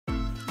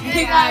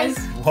Hey guys!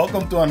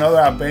 Welcome to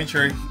another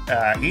adventure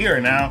here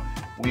now.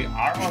 We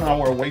are on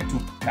our way to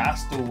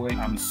Castaway.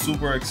 I'm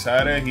super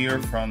excited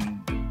here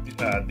from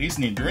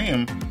Disney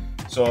Dream.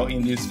 So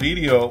in this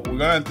video, we're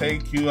gonna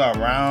take you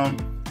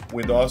around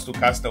with us to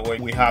Castaway.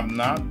 We have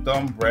not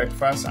done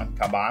breakfast at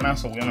Cabana,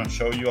 so we're gonna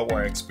show you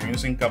our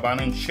experience in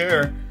Cabana and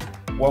share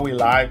what we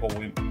like, what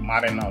we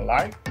might not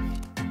like,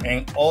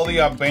 and all the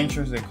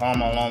adventures that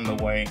come along the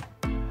way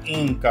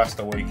in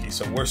Castaway Cay.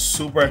 So we're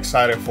super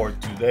excited for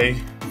today.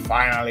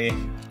 Finally,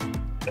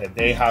 the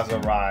day has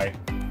arrived.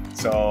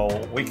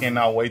 So we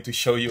cannot wait to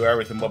show you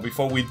everything. But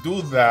before we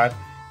do that,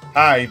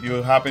 hi, if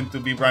you happen to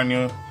be brand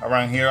new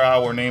around here,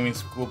 our name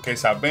is Cool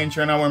Case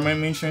Adventure, and our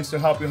main mission is to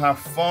help you have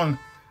fun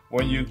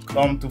when you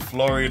come to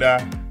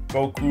Florida,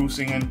 go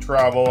cruising and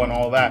travel and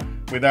all that.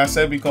 With that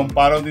said, become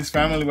part of this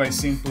family by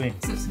simply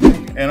subscribing.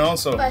 And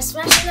also by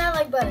smashing that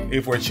like button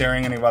if we're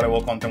sharing any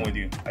valuable content with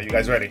you. Are you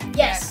guys ready?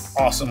 Yes.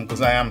 Awesome,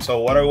 because I am. So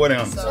what are we waiting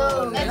on?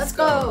 So let's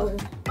go.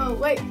 Oh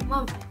wait,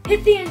 Mom,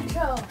 hit the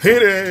intro.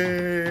 Hit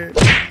it!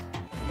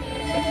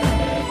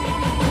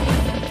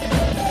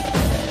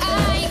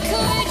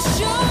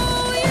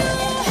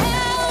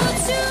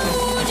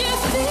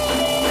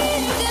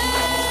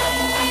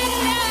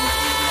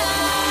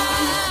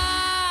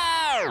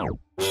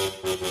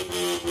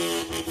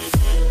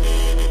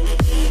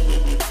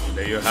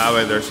 There you have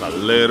it. There's a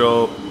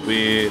little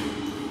bit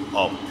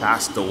of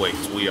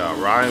castaways. We are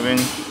arriving,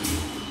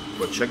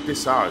 but check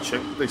this out.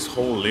 Check this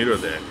whole little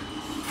deck,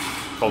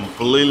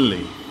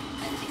 completely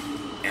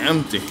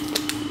empty.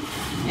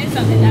 It's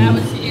something that I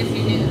would suggest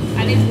you do.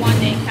 At least one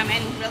day, come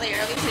in really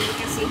early so you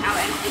can see how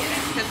empty it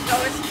is.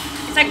 Because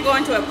it's like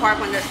going to a park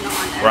when there's no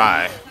one there.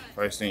 Right.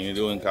 First thing you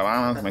do in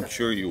Cabana, make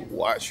sure you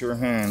wash your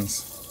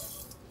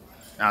hands.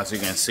 As you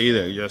can see,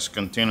 they just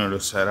continue to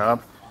set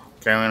up.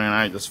 Karen and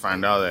I just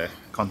found out that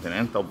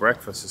Continental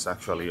breakfast is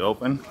actually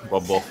open, but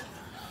both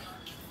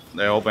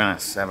they open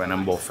at 7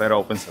 and buffet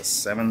opens at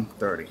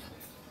 7:30.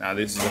 Now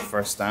this is the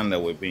first time that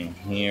we've been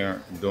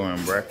here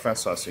during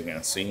breakfast. So as you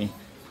can see,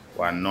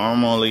 what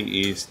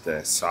normally is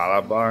the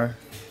salad bar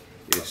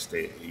is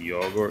the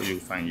yogurt. You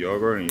find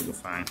yogurt and you can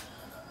find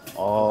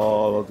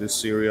all of this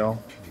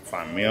cereal. You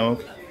find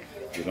milk.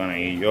 You're gonna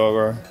eat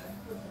yogurt.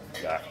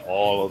 You got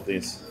all of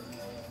these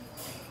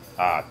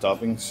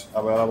toppings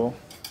available.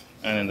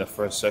 And in the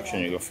first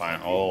section, you can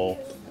find all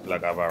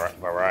like a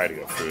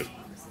variety of food.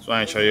 So I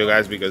want to show you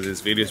guys because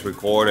this video is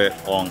recorded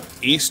on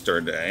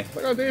Easter Day.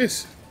 Look at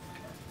this.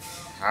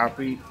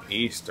 Happy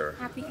Easter.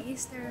 Happy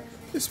Easter.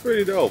 It's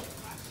pretty dope.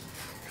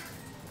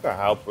 Look at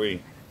how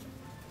pretty.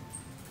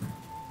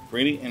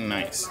 Pretty and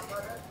nice.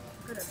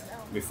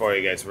 Before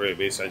it gets really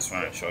busy, I just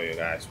want to show you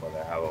guys what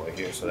they have over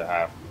here. So they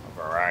have a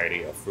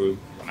variety of fruit,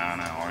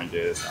 banana,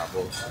 oranges,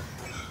 apples.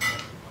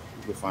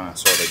 You can find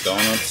assorted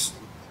donuts.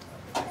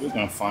 You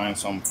can find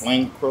some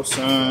plain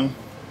croissant,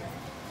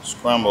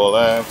 scrambled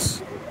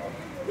eggs,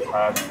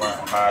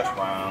 hash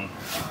brown,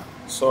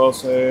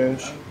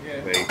 sausage,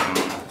 bacon.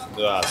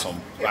 They have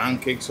some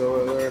pancakes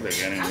over there. They're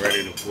getting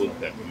ready to put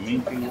the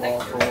minty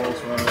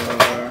waffles right over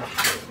there.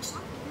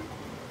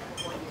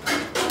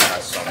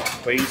 Got some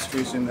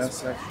pastries in that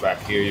section.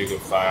 Back here you can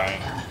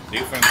find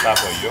different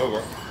type of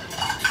yogurt.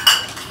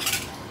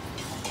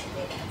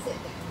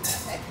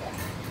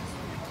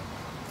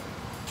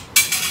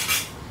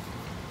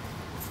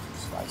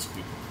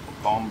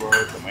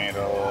 Cucumber,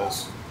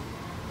 tomatoes,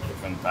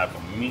 different type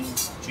of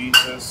meats,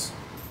 cheeses.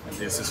 And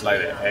this is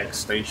like the egg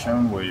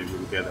station where you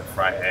will get a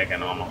fried egg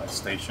and omelet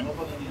station.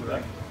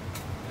 Right?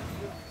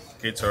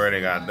 Kids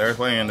already got theirs.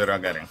 What you ended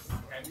up getting?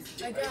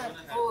 I got,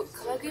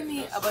 Kyle gave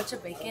me a bunch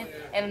of bacon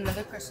and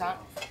another croissant.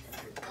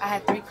 I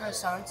had 3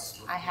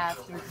 croissants. I have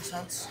 3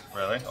 croissants.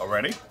 Really?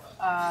 Already?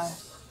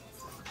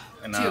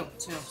 And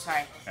two,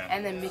 sorry. Okay.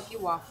 And then Mickey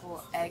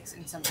waffle, eggs,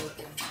 and some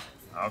bacon.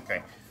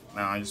 Okay.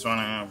 Now I just want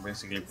to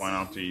basically point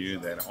out to you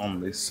that on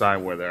this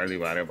side where they're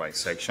divided by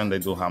section, they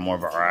do have more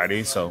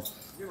variety. So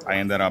I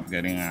ended up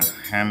getting a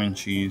ham and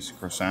cheese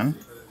croissant.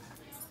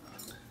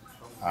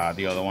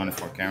 The other one is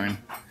for Karen,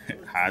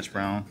 hash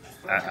brown,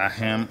 a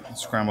ham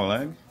scrambled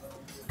egg,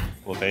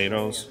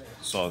 potatoes,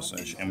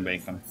 sausage, and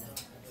bacon.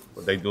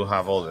 But they do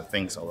have all the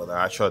things over there.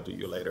 I'll show it to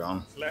you later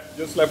on.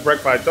 Just left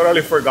breakfast. I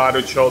totally forgot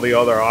to show the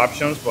other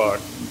options,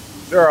 but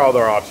there are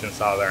other options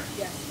out there.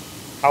 Yes.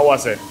 How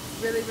was it?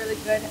 Really, really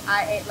good.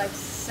 I ate like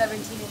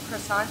 17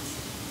 croissants.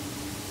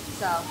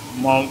 So.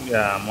 More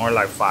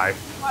like 5.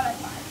 More like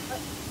 5, but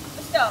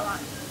still a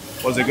lot.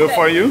 Was it good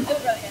for you? It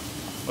was really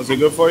good. Was it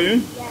good for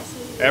you?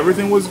 Yes.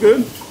 Everything was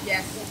good?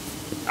 Yes.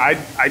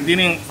 I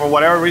didn't, for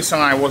whatever reason,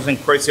 I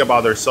wasn't crazy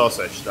about their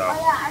sausage though. Oh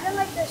yeah, I don't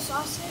like the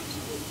sausage.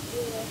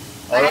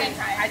 I didn't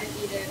try it, I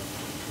just eat it.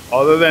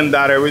 Other than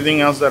that,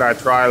 everything else that I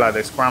tried, like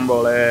the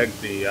scrambled egg,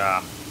 the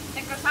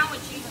croissant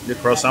with cheese. The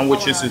croissant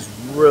with cheese is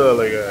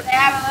really good. They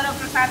have a little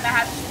croissant that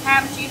has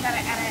ham, cheese, and a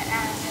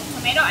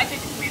tomato. I took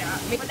the tomato out.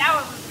 But that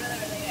one was really,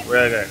 really good.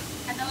 Really good.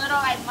 And the little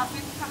like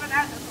muffins coming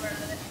out, those were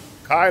really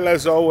good.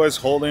 Kyla's always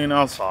holding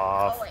us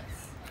off. Always.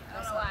 I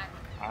don't know why.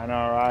 I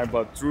know, right?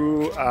 But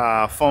true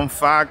fun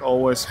fact,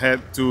 always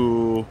head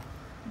to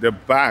the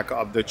back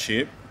of the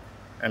ship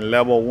and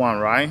level 1,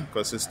 right?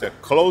 Because it's the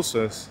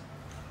closest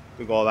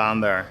to go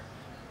down there.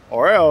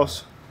 Or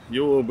else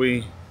you will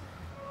be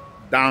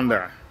down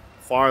there,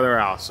 farther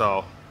out.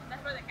 So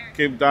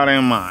keep that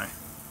in mind.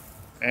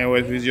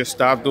 Anyways, we just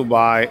stopped to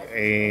buy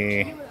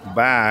a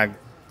bag,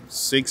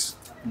 6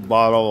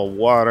 bottles of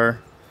water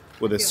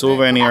with a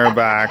souvenir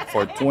bag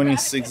for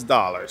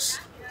 $26.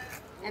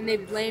 And they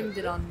blamed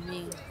it on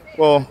me.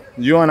 Well,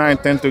 you and I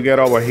tend to get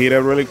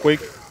overheated really quick.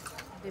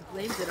 They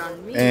blamed it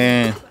on me.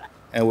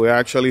 And we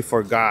actually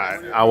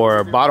forgot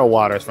our bottled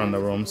waters from the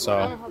room,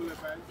 so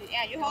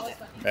Yeah, you hold it.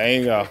 there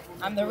you go.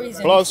 I'm the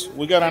reason. Plus,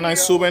 we got a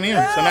nice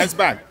souvenir. It's a nice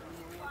bag.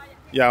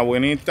 Yeah, we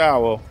need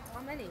towel.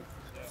 How many?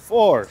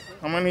 4.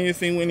 How many do you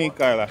think we need,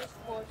 Kyla?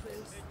 4,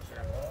 please.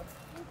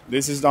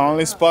 This is the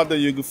only spot that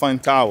you can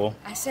find towel.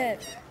 I said.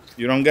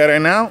 You don't get it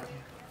now,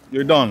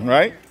 you're done,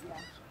 right?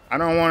 I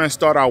don't want to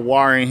start a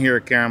war in here,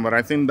 Karen, but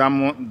I think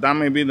that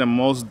may be the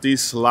most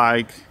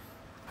disliked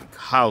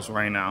house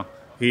right now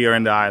here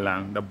in the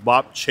island. The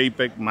Bob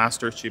Chapek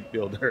Master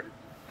Shipbuilder.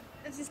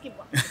 Let's just keep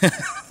walking.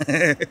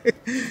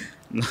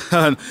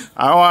 I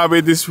don't want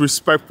to be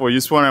disrespectful.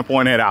 Just want to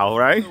point it out,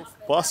 right?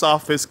 Post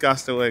office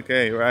Castaway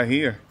Cay right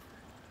here.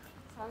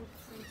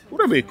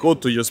 Would it be cool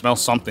to just smell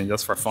something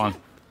just for fun?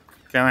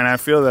 Karen, I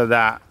feel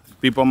that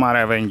people might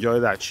have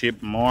enjoyed that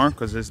ship more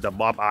because it's the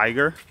Bob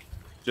Iger.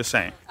 Just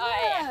saying.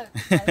 Oh,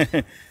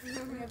 yeah.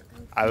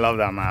 I love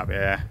that map,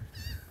 yeah.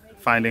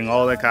 Finding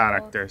all the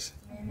characters.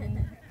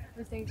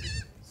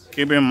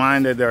 Keep in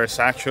mind that there's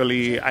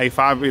actually, I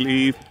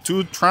believe,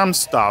 2 tram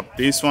stops.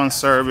 This one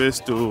serves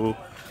to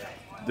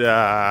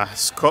the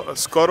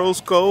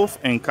Scuttles Cove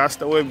and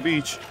Castaway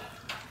Beach.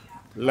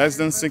 Less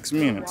than 6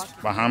 minutes.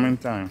 Bahamian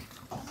time.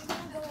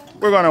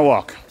 We're gonna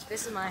walk.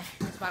 This is my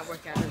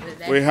workout of the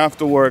day. We have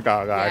to work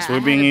out, guys. Yeah,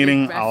 We've been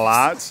eating a breakfast.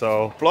 lot,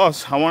 so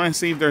plus I want to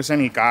see if there's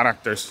any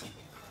characters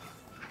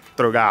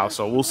throughout,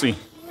 so we'll see.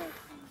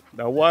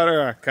 The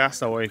water at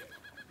Castaway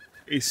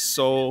is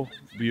so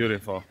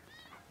beautiful.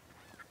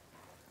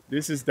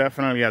 This is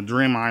definitely a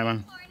dream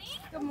island.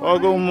 Oh,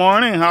 good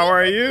morning. How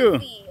are you?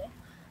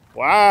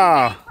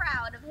 Wow.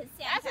 Proud of his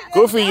sandcastle.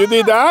 Goofy, you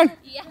did that?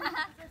 Yeah.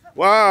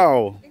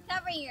 Wow. You're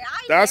covering your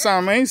eyes. That's there.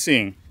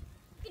 amazing.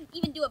 You can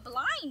even do it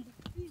blind.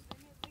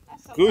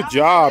 Good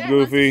job, Want to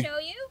Goofy. show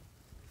you?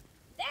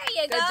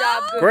 There you go. Good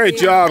job, Goofy. Great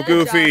job,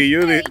 Good Goofy. job.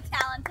 You Very did.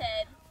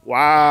 talented.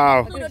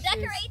 Wow. Pluto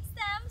decorates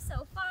them,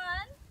 so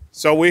fun.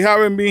 So we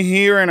haven't been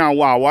here in a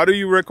while. What do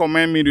you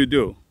recommend me to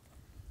do?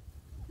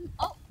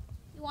 Oh,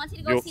 you wanted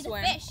to go see the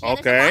Swim. fish. Yeah,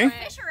 Okay. There's a lot of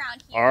fish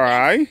around here. All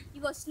right.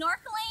 You go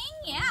snorkeling,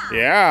 yeah.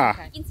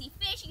 Yeah. You can see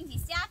fish, you can see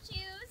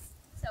statues.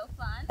 So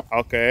fun.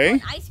 Okay.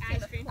 And ice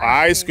cream. of course.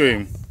 Ice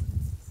cream.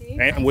 See?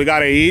 And we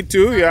gotta eat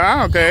too.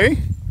 Yeah. Okay.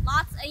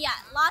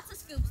 Lots of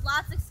scoops,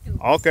 lots of scoops.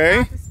 Okay.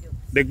 Lots of scoops.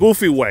 The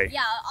Goofy way.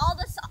 Yeah, all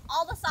the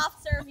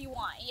soft serve you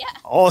want. Yeah.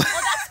 Oh, Well,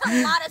 that's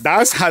a lot of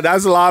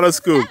that's a lot of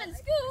scoop. 7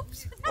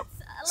 scoops.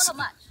 That's a little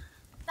much.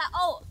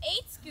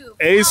 8 scoops.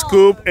 8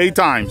 scoop, 8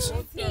 times.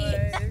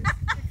 Okay.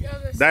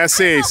 That's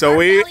it. So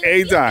we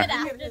ate Good that.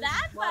 after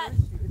that, but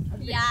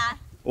yeah,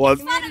 Well,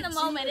 it's fun in the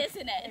moment,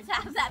 isn't it? To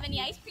have that many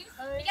ice creams.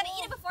 You gotta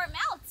eat it before it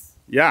melts.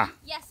 yeah.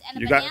 Yes, and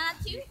a You got- banana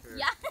too.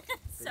 Yeah,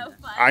 so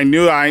fun. I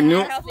knew. I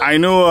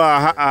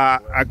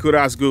could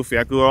ask Goofy.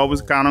 I could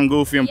always count on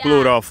Goofy and Yeah.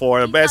 Pluto for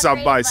the He's best got great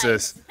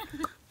advices.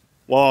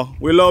 Well,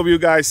 we love you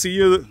guys. See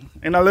you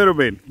in a little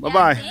bit. Bye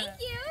bye. Thank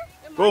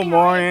you. Good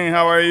morning.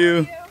 How are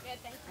you?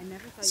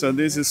 So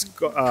this is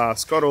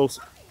Scuttles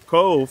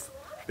Cove.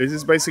 This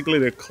is basically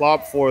the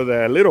club for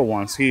the little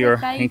ones here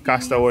in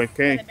Castaway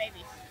Cay.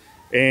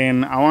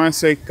 And I want to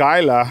say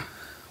Kyla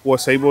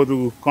was able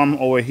to come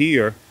over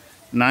here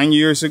 9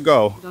 years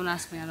ago. Don't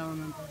ask me, I don't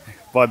remember.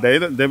 But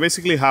they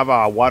basically have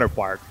a water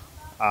park,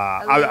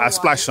 little a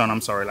splash water zone.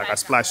 I'm sorry, like a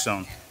splash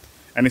zone,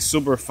 and it's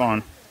super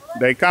fun.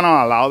 They kind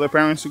of allow the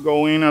parents to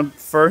go in at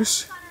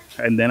first,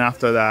 and then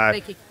after that,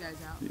 They kick you guys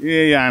out.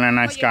 yeah, in a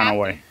nice kind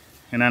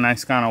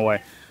of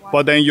way,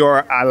 But then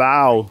you're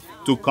allowed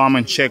to come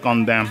and check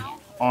on them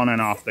on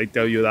and off. They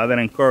tell you that, they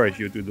encourage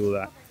you to do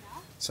that.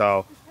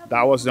 So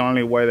that was the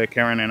only way that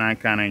Karen and I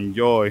can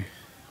enjoy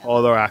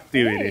other Hey,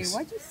 activities.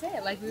 why'd you say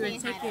it like we were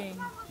taking...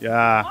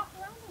 Yeah.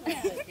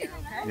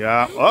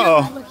 Yeah.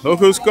 Uh-oh. Look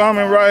who's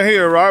coming right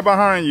here, right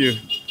behind you.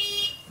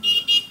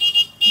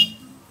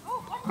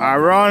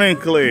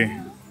 Ironically.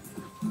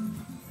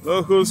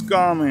 Look who's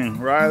coming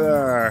right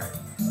there.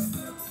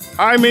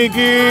 Hi,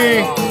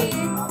 Mickey.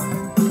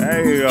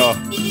 There you go.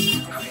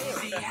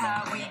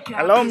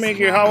 Hello,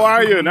 Mickey. How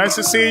are you? Nice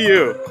to see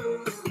you.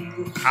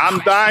 I'm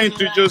dying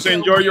to just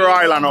enjoy your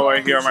island over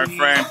here, my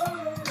friend.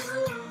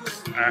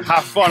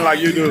 Have fun like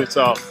you do.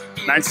 So,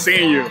 nice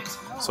seeing you.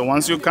 So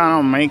once you kind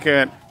of make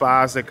it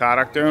past the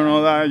character and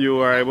all that, you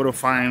are able to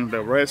find the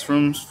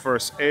restrooms,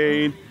 first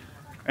aid,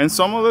 and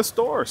some of the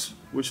stores,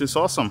 which is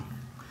awesome.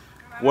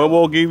 We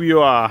will give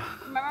you a...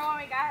 Remember when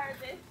we got her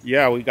this?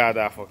 Yeah, we got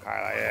that for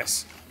Kyla,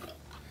 yes.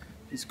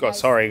 It's good.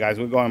 Sorry, guys,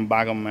 we're going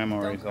back on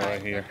memories over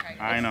here.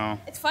 I know.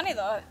 It's funny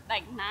though,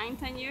 like 9,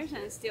 10 years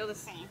and it's still the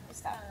same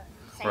stuff.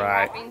 Same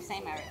Right. wrapping,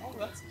 same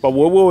everything. But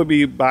we will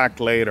be back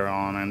later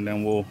on and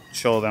then we'll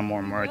show them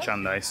more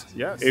merchandise.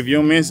 Yes. If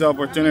you miss the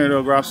opportunity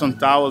to grab some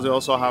towels, they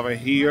also have it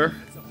here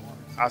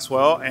as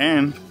well.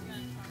 And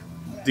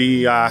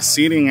the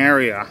seating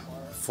area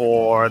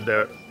for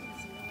the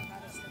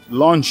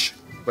lunch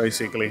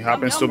basically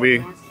happens to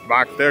be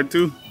back there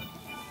too.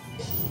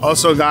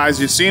 Also guys,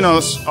 you've seen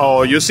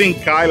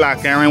Kyla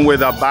carrying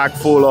with a bag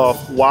full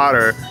of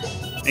water.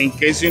 In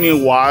case you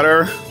need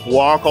water,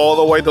 walk all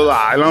the way to the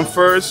island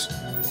first,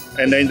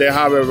 and then they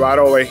have it right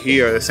over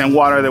here, the same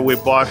water that we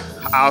bought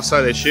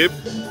outside the ship,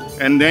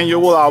 and then you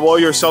will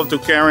avoid yourself to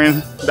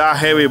carrying that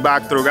heavy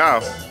bag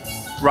throughout.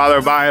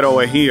 Rather buy it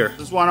over here.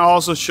 Just want to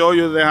also show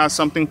you they have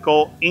something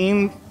called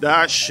In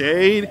That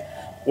Shade,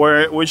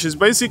 which is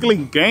basically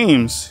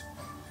games.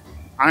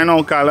 I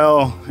know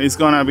Kalel is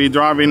gonna be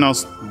driving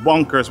us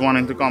bunkers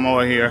wanting to come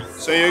over here.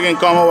 So you can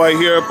come over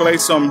here, play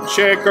some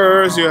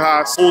checkers. You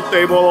have pool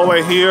table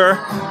over here.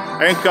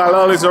 And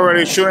Kalel is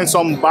already shooting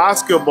some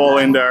basketball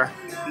in there.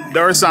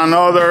 There's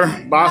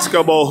another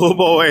basketball hoop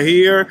over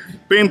here.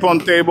 Ping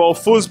pong table,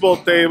 football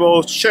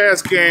table,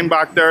 chess game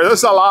back there.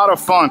 There's a lot of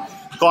fun.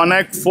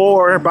 Connect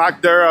 4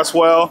 back there as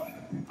well.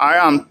 I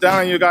am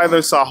telling you guys,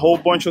 there's a whole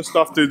bunch of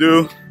stuff to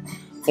do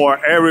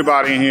for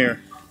everybody in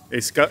here.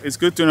 It's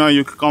good to know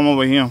you can come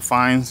over here and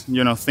find,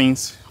 you know,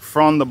 things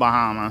from the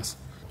Bahamas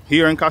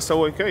here in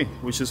Castaway Cay,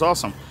 which is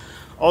awesome.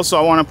 Also,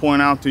 I want to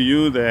point out to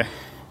you that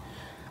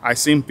I've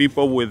seen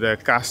people with the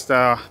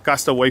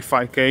Castaway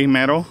 5K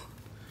medal.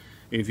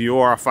 If you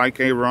are a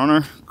 5K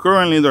runner,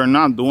 currently they're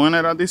not doing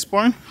it at this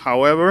point.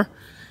 However,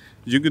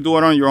 you could do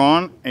it on your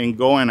own and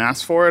go and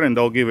ask for it and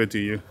they'll give it to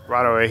you.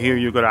 Right over here,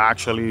 you could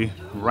actually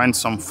rent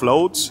some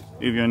floats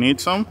if you need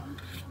some.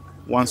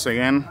 Once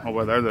again,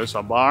 over there, there's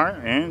a bar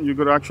and you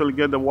could actually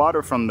get the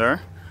water from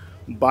there.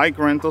 Bike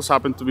rentals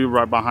happen to be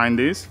right behind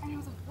this.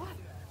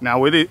 Now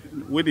we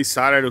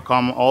decided to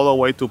come all the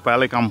way to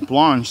Pelican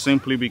Plunge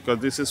simply because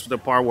this is the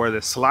part where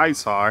the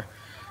slides are.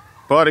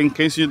 But in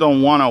case you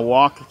don't want to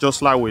walk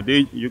just like we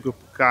did, you could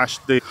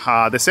catch the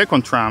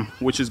second tram,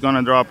 which is going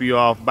to drop you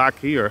off back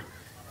here.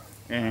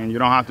 And you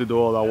don't have to do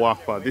all that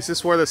walk, but this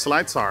is where the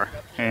slides are.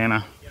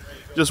 And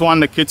just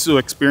want the kids to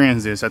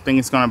experience this. I think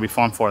it's going to be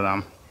fun for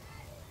them.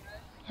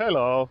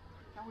 Hello.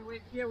 Can we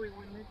wait here? We need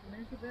to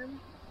mention them?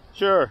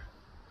 Sure.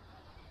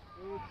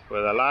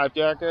 With a life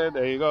jacket,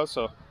 there you go.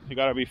 So you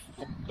gotta be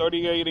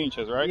 38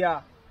 inches, right?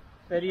 Yeah,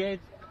 38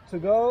 to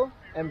go,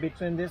 and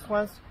between these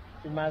ones,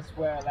 you must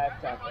wear a life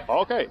jacket.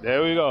 Okay,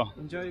 there we go.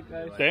 Enjoy,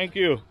 guys. Thank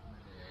you.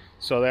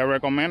 So they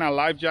recommend a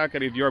life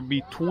jacket if you're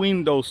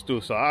between those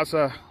two. So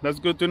that's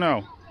good to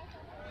know.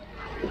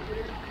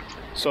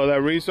 So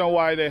the reason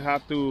why they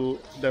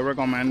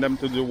recommend them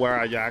to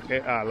wear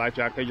a life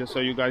jacket, just so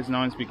you guys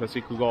know, is because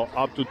it could go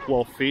up to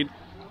 12 feet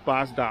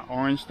past that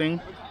orange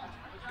thing.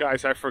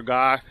 Guys, I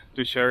forgot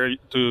to share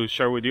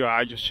with you.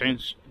 I just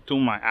changed to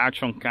my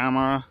action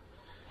camera.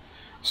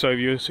 So if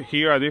you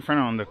hear a difference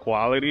on the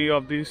quality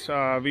of this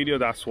video,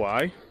 that's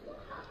why.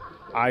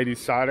 I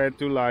decided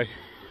to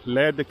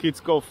let the kids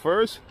go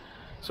first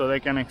so they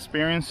can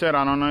experience it.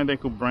 I don't know if they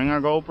could bring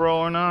a GoPro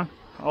or not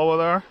over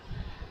there.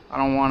 I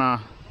don't want to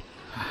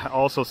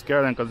also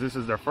scare them because this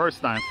is their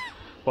first time,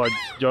 but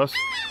just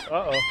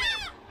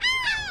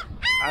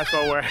that's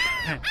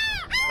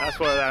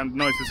where that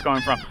noise is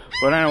coming from.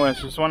 But anyways,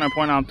 just want to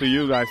point out to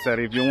you guys that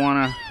if you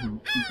want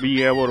to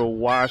be able to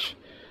watch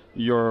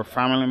your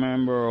family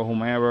member or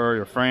whomever,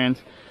 your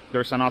friends,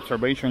 there's an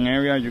observation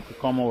area. You could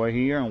come over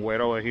here and wait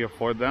over here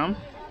for them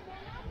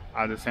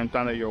at the same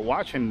time that you're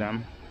watching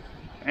them.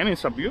 And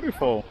it's a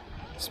beautiful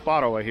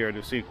spot over here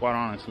to see, quite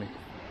honestly.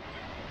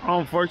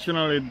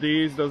 Unfortunately,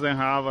 this doesn't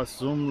have a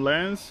zoom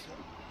lens,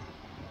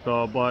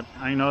 so, but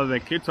I know the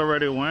kids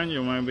already went.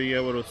 You might be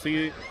able to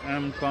see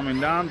them coming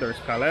down. There's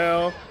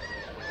Kalel.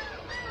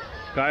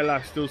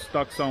 Kyla's still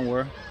stuck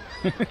somewhere.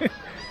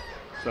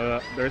 So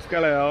there's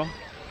Kalel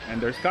and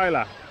there's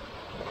Kyla.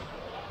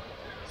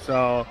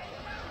 So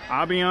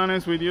I'll be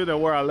honest with you, they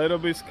were a little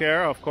bit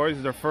scared. Of course,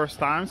 it's their first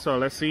time, so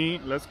let's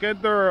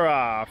get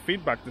their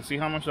feedback to see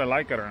how much they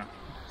like it or not.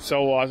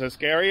 So was it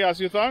scary as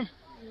you thought?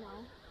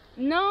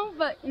 No,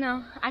 but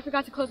no, I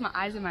forgot to close my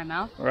eyes and my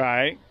mouth.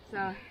 Right.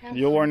 So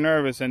you were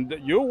nervous and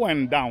you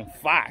went down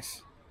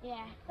fast.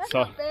 Yeah. That's So-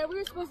 not fair. We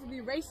were supposed to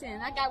be racing.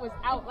 That guy was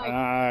out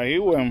like. He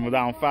went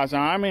down fast.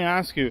 Now, I may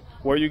ask you,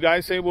 were you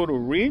guys able to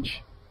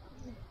reach?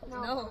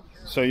 No.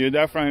 So you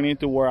definitely need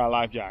to wear a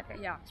life jacket.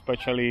 Yeah.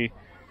 Especially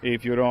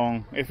if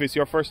it's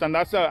your first time.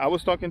 I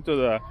was talking to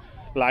the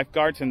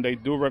lifeguards and they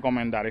do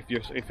recommend that.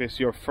 If it's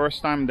your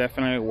first time,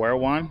 definitely wear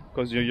one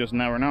because you just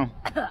never know.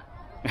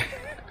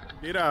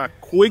 Did a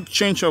quick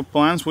change of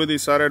plans. We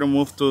decided to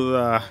move to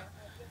the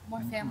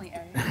more family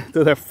area.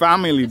 to the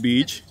family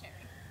beach.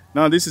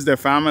 No, this is the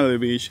family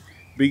beach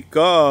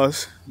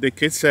because the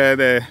kids said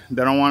they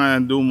don't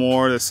want to do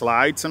more the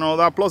slides and all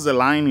that. Plus the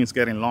line is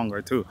getting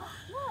longer too.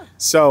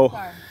 So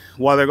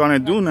what they're gonna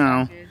do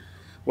now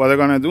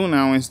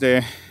is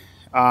that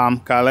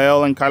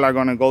Kalel and Kyla are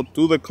gonna go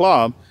to the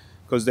club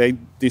because they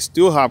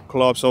still have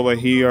clubs over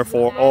here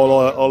for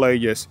all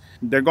ages.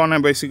 They're gonna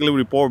basically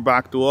report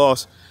back to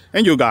us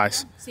and you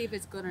guys. See if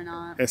it's good or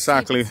not.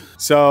 Exactly.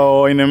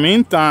 So in the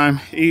meantime,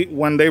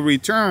 when they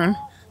return,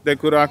 they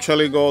could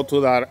actually go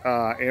to that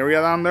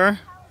area down there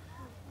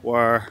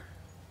where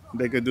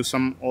they could do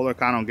some other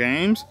kind of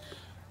games.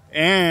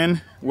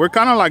 And we're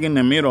kind of like in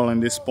the middle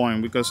in this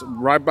point, because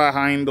right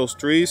behind those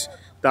trees,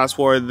 that's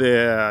where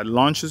the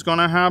lunch is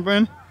gonna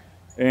happen.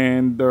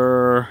 And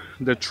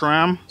the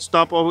tram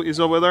stop is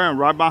over there, and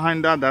right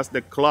behind that, that's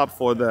the club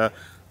for the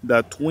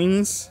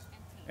twins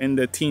and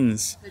the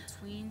teens. The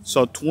twins.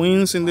 So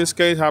twins in this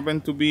case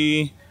happen to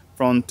be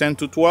from 10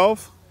 to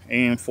 12,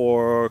 and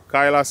for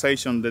Kyla's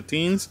station, the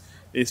teens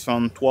is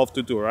from 12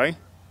 to 2, right?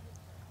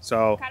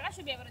 So Kyla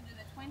should be able to do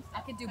the twins.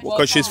 I could do both.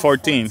 because she's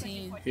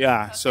 14.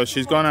 Yeah, so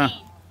she's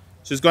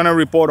gonna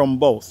report on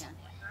both.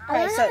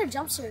 I learned how to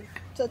jump surf.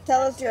 So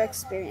tell us your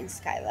experience,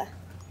 Kyla.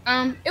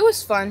 It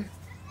was fun.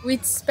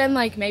 We'd spend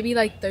maybe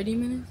 30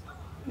 minutes.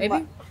 Maybe?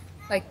 What?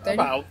 Like 30?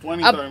 About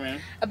 20, 30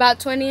 minutes. About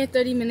 20 or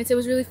 30 minutes. It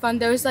was really fun.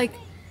 There was 4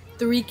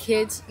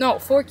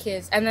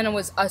 kids, and then it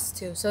was us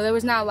too. So there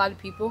was not a lot of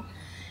people.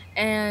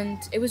 And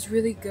it was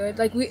really good.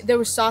 There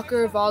was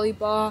soccer,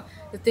 volleyball,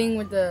 the thing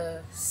with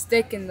the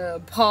stick and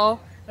the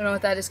ball. I don't know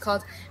what that is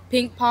called.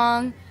 Ping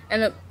pong,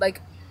 and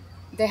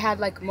they had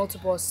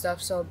multiple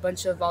stuff, so a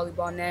bunch of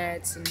volleyball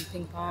nets and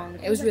ping pong.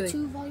 It was really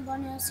 2 volleyball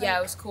nets. yeah,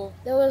 it was cool.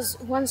 There was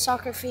 1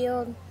 soccer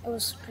field. It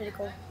was pretty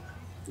cool.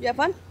 You have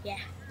fun? Yeah.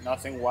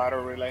 Nothing water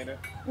related.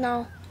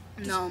 No.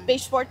 No.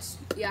 Beach sports?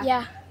 Yeah.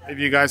 Yeah. If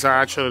you guys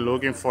are actually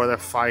looking for the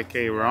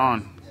 5K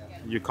run,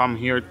 you come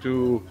here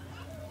to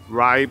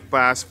right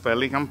past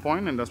Pelican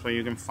Point, and that's where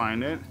you can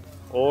find it.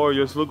 Or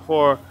just look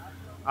for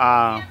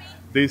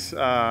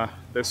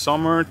the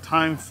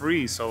summertime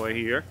freeze over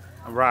here,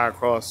 right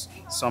across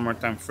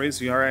summertime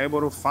freeze. You are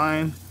able to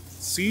find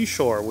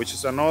Seashore, which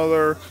is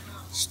another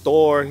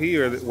store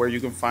here where you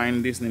can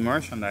find Disney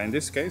merchandise. In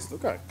this case,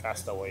 look at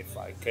Castaway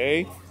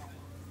 5K.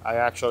 I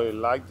actually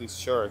like this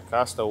shirt,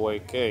 Castaway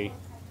Cay.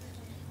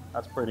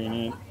 That's pretty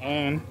neat.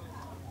 And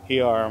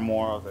here are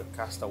more of the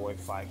Castaway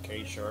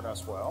 5K shirt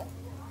as well.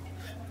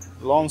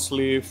 Long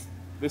sleeve.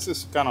 This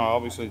is kind of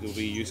obviously to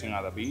be using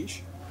at the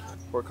beach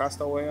for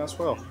Castaway as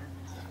well.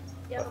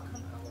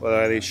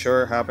 But this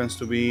shirt happens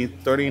to be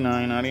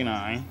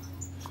 $39.99.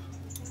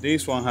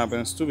 This one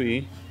happens to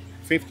be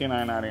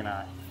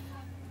 $59.99.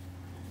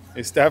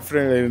 It's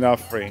definitely not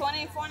free.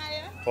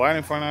 $24.99?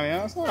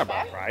 $24.99, that's not a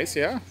bad price,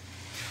 yeah.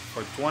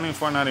 For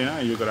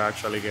 $24.99, you could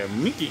actually get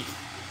Mickey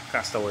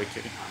Castaway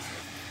Cay.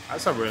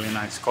 That's a really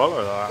nice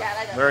color, though. Yeah, I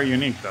like that. Very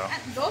unique, though.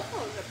 And those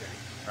colors are pretty.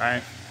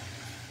 Right?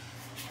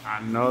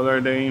 Another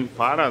day in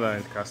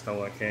paradise,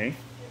 Castaway Cay.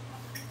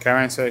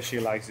 Karen says she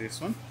likes this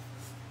one.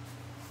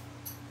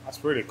 That's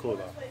pretty cool,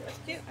 though. That's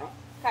cute.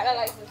 Kyla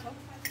likes this one.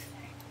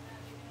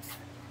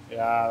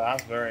 Yeah,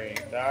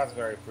 that's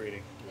very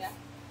pretty. Yeah.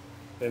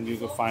 Then you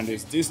can find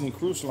this Disney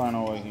Cruise Line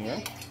over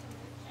here.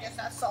 Yes,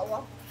 that's salt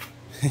water.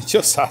 It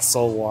just has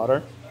salt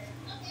water.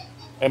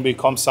 And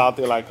becomes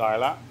salty like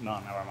Kyla. No,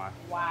 never mind.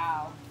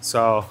 Wow.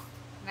 So,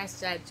 Nice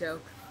dad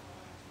joke.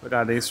 look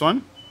at this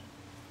one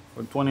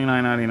for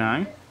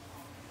 $29.99.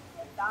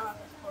 Donald's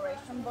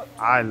Exploration Book.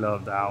 I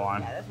love that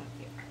one. Yeah, that's one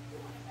cute.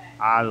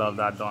 I love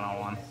that Donald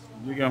one.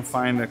 You can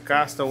find the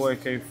Castaway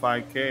Cay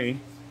 5K.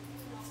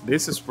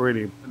 This is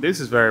pretty. This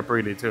is very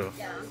pretty too.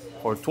 Yeah.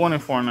 For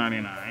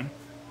 $24.99.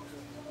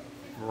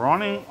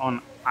 Running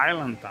on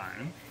Island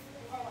Time.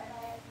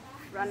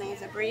 Running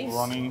is a breeze.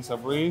 Running is a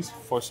breeze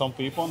for some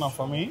people, not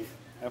for me.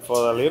 And for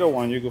the little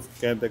one, you could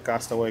get the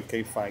Castaway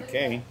Cay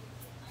 5K.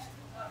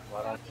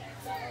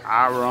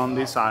 I run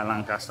this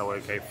island,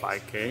 Castaway Cay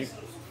 5K.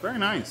 Very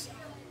nice.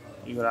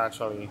 You could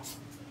actually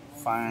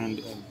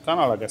find kind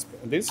of like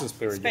this is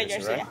Spirit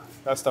Jersey, right? yeah.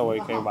 Castaway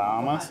Cay,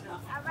 Bahamas.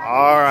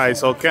 All right,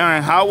 so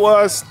Karen, how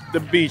was the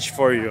beach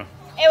for you?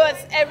 It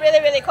was really,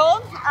 really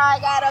cold. I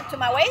got up to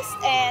my waist,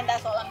 and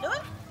that's all I'm doing.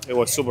 It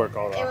was super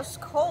cold. It was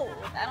cold.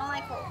 I don't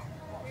like cold.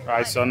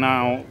 Right, so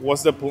now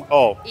what's the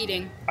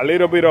Eating. a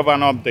little bit of an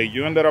update.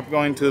 You ended up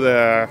going to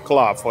the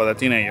club for the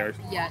teenagers.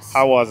 Yes.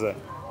 How was it?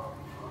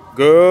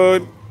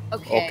 Good.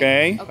 Okay.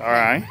 Okay. All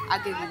right.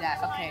 I'll give you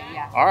that. Okay,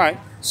 yeah. All right.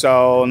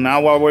 So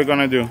now what we're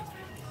gonna do?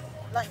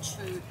 Lunch.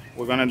 Food.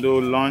 We're gonna do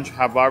lunch,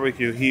 have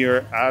barbecue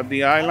here at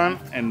the island,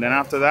 and then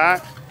after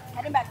that,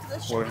 Heading back to the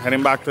ship. we're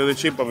heading back to the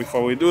ship. But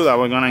before we do that,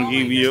 we're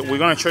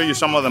gonna show you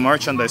some of the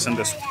merchandise in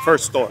this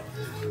first store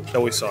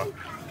that we saw.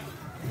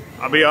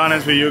 I'll be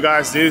honest with you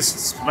guys, this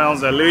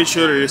smells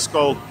delicious. It's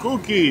called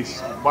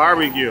Cookies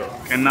Barbecue.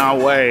 Cannot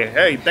wait.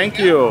 Hey, thank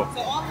you.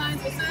 So all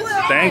lines will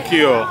say Thank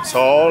you. So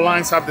all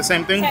lines have the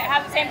same thing?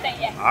 have the same thing,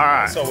 yeah. All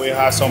right. So we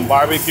have some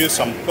barbecue,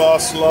 some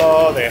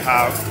coleslaw. They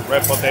have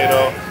red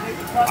potato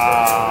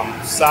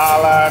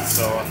salad.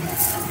 So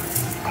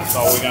that's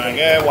all we're gonna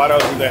get. What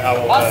else do they have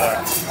over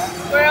there?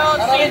 Grilled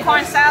sweet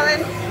corn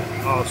salad.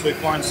 Oh, sweet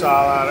corn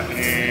salad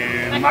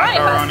and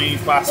macaroni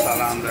pasta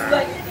down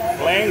there.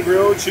 Plain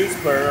grilled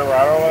cheeseburger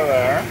right over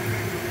there.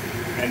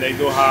 And they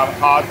do have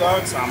hot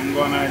dogs. I'm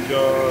gonna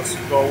just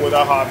go with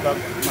a hot dog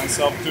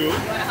myself too. You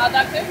want a hot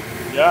dog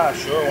too? Yeah,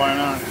 sure, why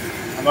not?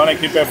 I'm gonna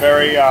keep it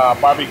very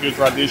barbecue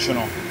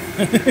traditional.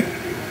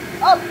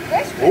 Oh,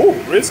 brisket.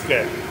 Ooh,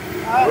 brisket.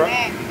 Oh,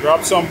 man.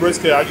 Drop some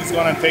brisket. I'm just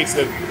gonna taste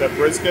the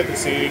brisket to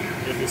see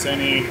if it's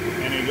any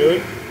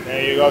good.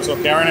 There you go. So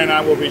Karen and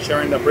I will be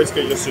sharing the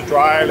brisket just to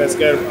try. Let's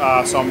get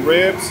some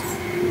ribs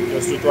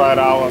just to try it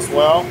out as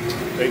well.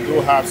 They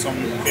do have some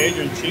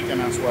Cajun chicken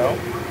as well.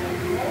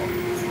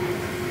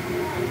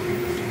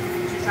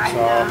 So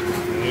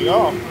there you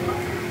go.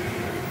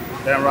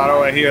 Then right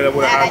over here, they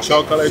would have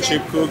chocolate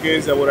chip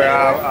cookies. They would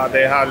have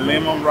they have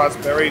lemon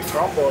raspberry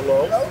crumble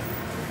loaf.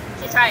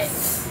 Should try it.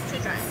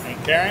 Should try it.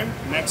 And Karen,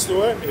 next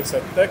to it is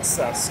a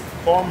Texas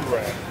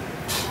cornbread.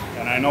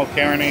 And I know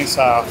Karen is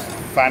a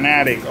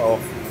fanatic of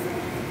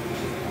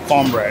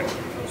cornbread.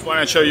 Just want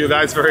to show you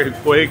guys very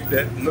quick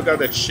that look at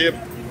the chip.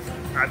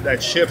 At the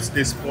chips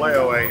display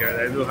over here,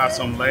 they do have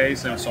some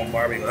Lay's and some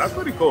barbecue. That's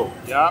pretty cool.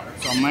 Yeah,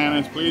 some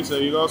mayonnaise, please.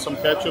 There you go. Some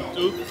ketchup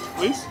too,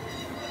 please.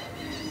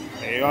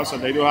 There you go. So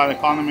they do have the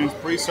condiments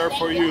pre-served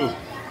for you.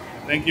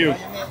 Thank you.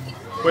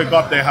 Quick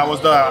update. How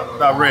was the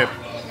rib?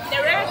 The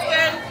rib is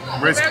good.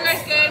 Brisket. The burger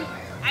is good.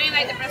 I didn't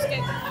like the brisket.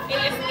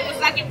 It was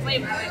lacking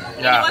flavor.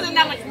 Yeah. It wasn't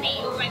that much meat.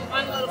 It was like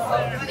one little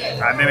flavor.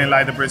 I didn't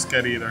like the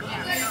brisket either.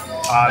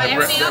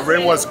 The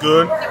rib was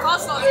good. The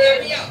coleslaw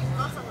is good.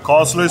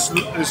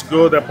 Coleslaw is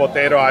good. The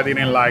potato I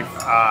didn't like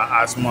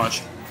as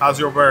much. How's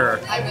your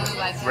burger? I really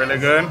like it. Really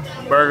good?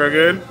 Burger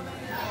good?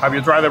 Have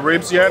you tried the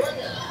ribs yet?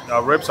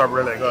 The ribs are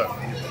really good.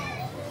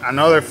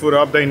 Another food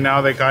update now.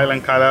 The Kyle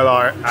and Kyle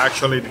are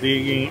actually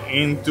digging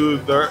into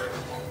their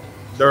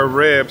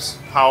ribs.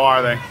 How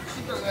are they?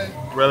 Super good.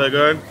 Really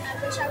good?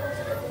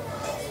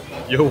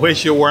 You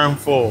wish you weren't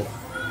full.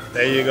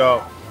 There you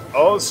go.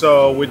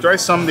 Also, we tried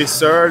some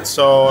desserts.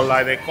 So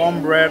like the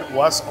cornbread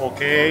was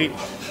okay.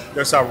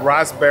 There's a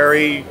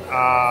raspberry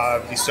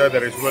dessert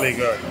that is really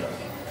good.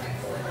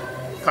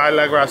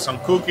 Kyla grabbed some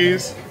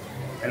cookies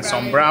and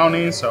some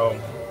brownies. So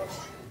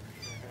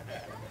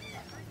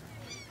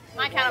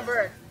My kind of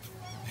bird.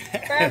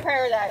 Bird of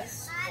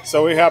paradise.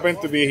 So we happen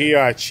to be here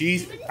at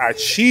Cheese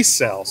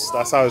Sales.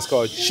 That's how it's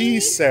called,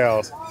 Cheese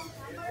Sales.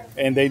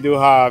 And they do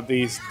have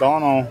this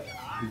Donald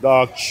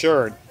Duck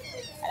shirt,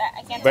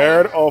 I can't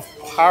Bird of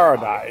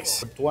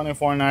Paradise,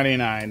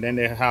 $24.99. Then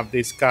they have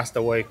this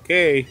Castaway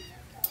Cay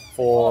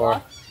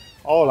for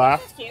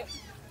Olaf. Cute.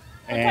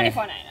 And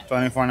 $24.99.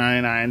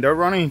 $24.99. They're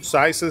running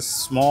sizes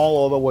small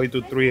all the way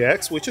to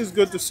 3X, which is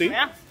good to see.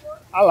 Yeah.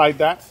 I like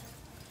that.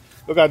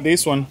 Look at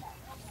this one,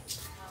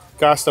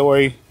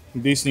 Castaway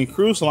Disney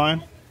Cruise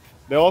Line.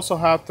 They also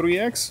have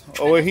 3X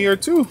over here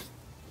too.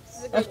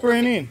 That's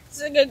pretty neat. This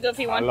is a good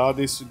goofy I one. love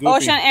this goofy.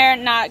 Ocean Air,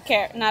 not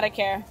a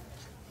care.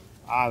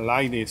 I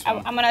like this one.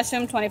 I'm gonna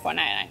assume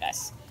 $24.99,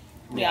 guys.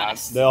 To be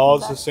honest. They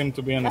also seem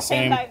to be in the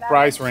same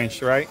price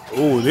range, right?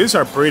 Ooh, these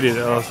are pretty.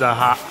 Those the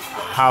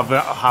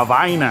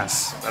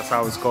Havainas. That's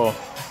how it's called.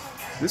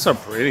 These are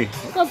pretty.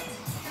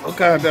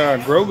 Look at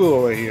Grogu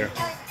over here.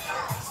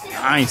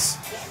 Nice.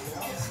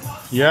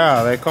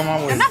 Yeah, they come out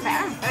with They're not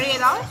bad.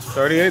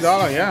 $38?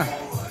 $38. Yeah,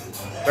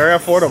 very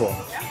affordable.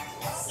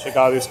 Check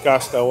out this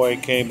Castaway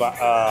Cay.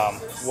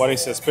 What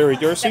is it? Spirit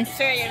jersey?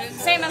 Serious. It's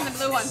the same as the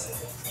blue one.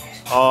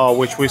 Oh,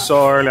 which we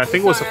saw earlier. I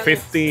think it was a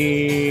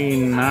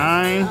 59.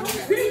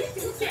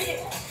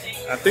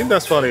 I think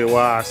that's what it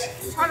was.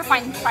 It's hard to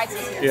find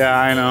prices here. Yeah,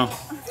 I know.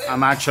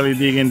 I'm actually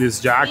digging this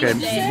jacket.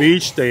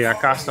 Beach Day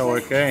at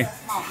Castaway Cay.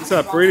 It's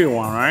a pretty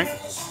one, right?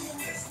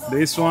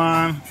 This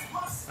one,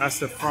 that's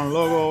the front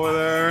logo over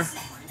there.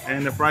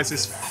 And the price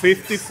is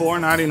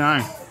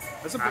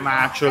 $54.99. I'm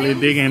actually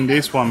digging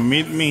this one.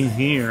 Meet me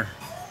here.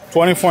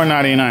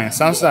 $24.99.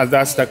 Sounds like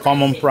that's the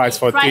common price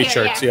for Right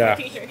t-shirts. here, Yeah.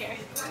 T-shirt here.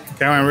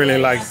 Karen really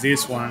likes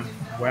this one.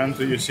 Wait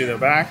until you see the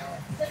back.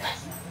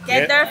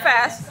 Get there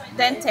fast,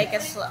 then take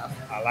it slow.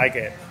 I like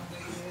it.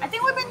 I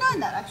think we've been doing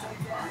that actually.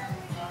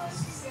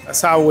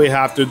 That's how we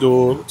have to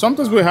do.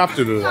 Sometimes we have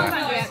to do that.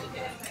 Sometimes we have to do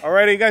it.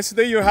 Alrighty, guys.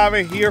 Today you have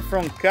it here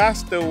from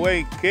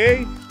Castaway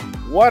Cay.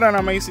 What an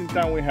amazing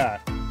time we had.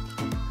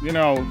 You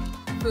know,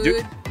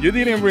 you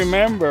didn't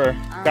remember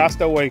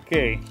Castaway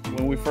Cay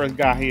when we first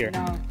got here.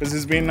 No. Because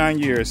it's been 9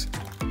 years.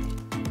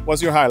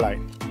 What's your highlight?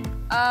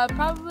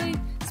 Probably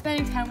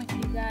spending time with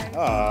you guys.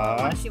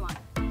 What does she want?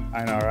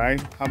 I know,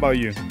 right? How about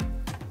you?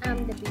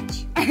 The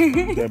beach.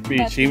 The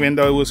beach, even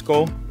though it was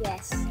cold?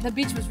 Yes. The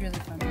beach was really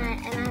fun.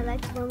 And I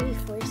liked when we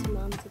forced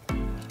Mom to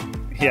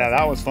come. Yeah,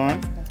 that was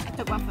fun. I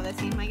took one for the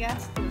team, I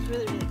guess. It was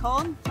really, really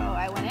cold, so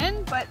I went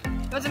in, but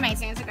it was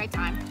amazing. It's a great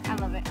time. I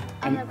love it.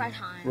 I love our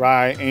time.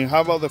 Right, and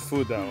how about the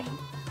food though?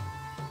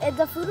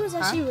 The food was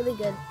actually really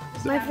good.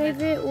 My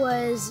favorite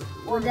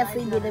would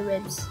definitely be the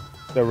ribs.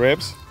 The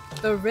ribs?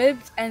 The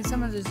ribs and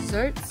some of the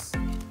desserts.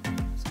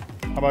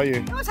 How about you?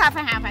 It was half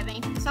and half, I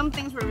think. Some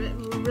things were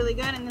really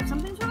good, and then some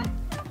things were like,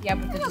 Yeah,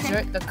 but the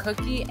dessert, the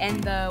cookie,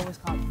 and the what's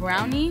it called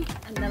brownie.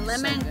 and the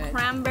lemon good.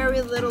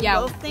 cranberry little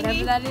loaf thingy.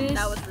 whatever that is.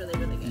 That was really,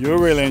 really good. You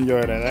really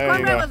enjoyed it. The There you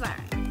cornbread go. was alright.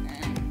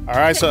 All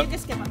right, so You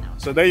just skip on that one.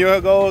 So there you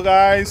go,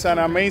 guys. An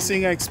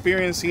amazing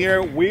experience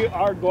here. We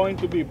are going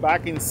to be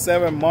back in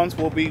 7 months.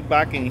 We'll be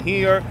back in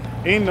here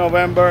in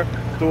November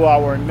to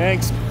our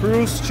next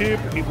cruise ship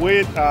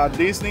with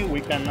Disney.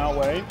 We cannot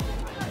wait.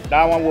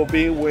 That one will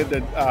be with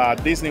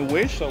the Disney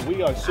Wish. So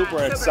we are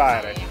super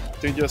excited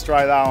to just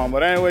try that one.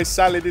 But anyway,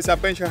 sadly, this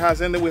adventure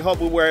has ended. We hope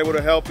we were able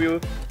to help you.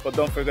 But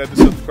don't forget to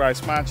subscribe,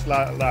 smash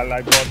that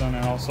like button,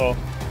 and also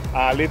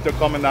leave the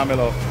comment down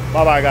below.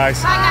 Bye-bye,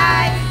 guys. Bye,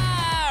 guys.